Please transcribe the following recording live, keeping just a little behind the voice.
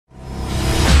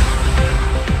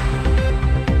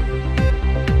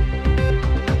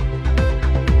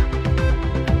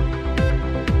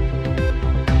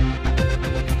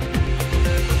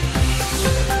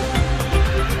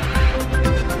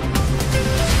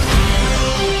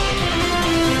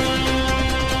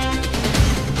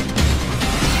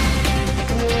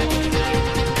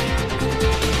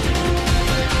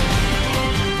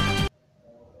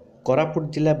कोरापुट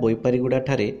जिला बोईपारीगुड़ा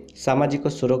ठारे सामाजिक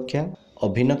सुरक्षा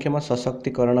अभिनक्षम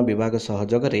सशक्तिकरण विभाग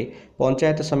सहयोगरे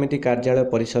पंचायत समिति कार्यालय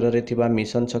परिसर रे थिबा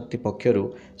मिशन शक्ति पक्षरु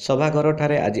सभाघर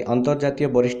ठारे आज अंतर्जातीय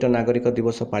वरिष्ठ नागरिक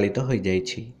दिवस पालित होई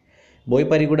जाइछि।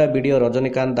 बोईपारीगुड़ा बीडीओ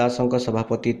रजनीकांत दासଙ୍କ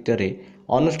सभापतित्व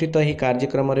अनुष्ठित ଏହି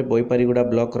କାର୍ଯ୍ୟକ୍ରମରେ बोईपारीगुड़ा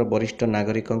ब्लॉकर वरिष्ठ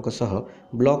नागरिकों सह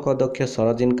ब्लॉक अध्यक्ष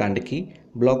सरजिन कांडकी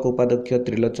ब्लॉक उपाध्यक्ष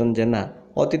त्रिलोचन जेना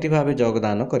अतिथि भाव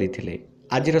योगदान करथिले।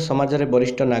 आजिर समाज रे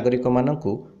वरिष्ठ नागरिक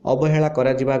मानकु अवहेला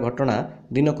कराजिबा घटना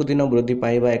दिनकु दिन वृद्धि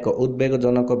पाइबा एक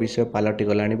उद्वेगजनक विषय पालटि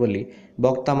गलाणी बोली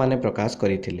वक्ता माने प्रकाश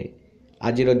करथिले।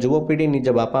 आजिर युवपीढ़ी निज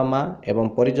बापा माँ एवं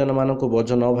परिजन मानकु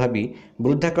बोझ न भावी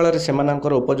वृद्धा काल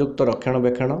सेमानंकर उपयुक्त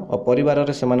रक्षणाबेक्षण और परिवार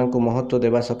रे सेमानंकु महत्व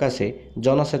देवा सकाशे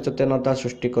जनसचेतनता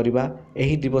सृष्टि करिबा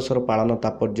एही दिवसर पालन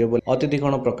तात्पर्य बोली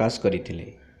अतिथिगण प्रकाश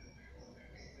करथिले।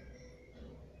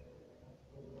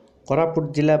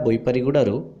 कोरापुट जिला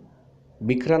बोईपारीगुड़ारू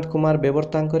विक्रांत कुमार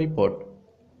बेवर्तांक रिपोर्ट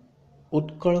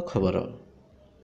उत्कल खबर।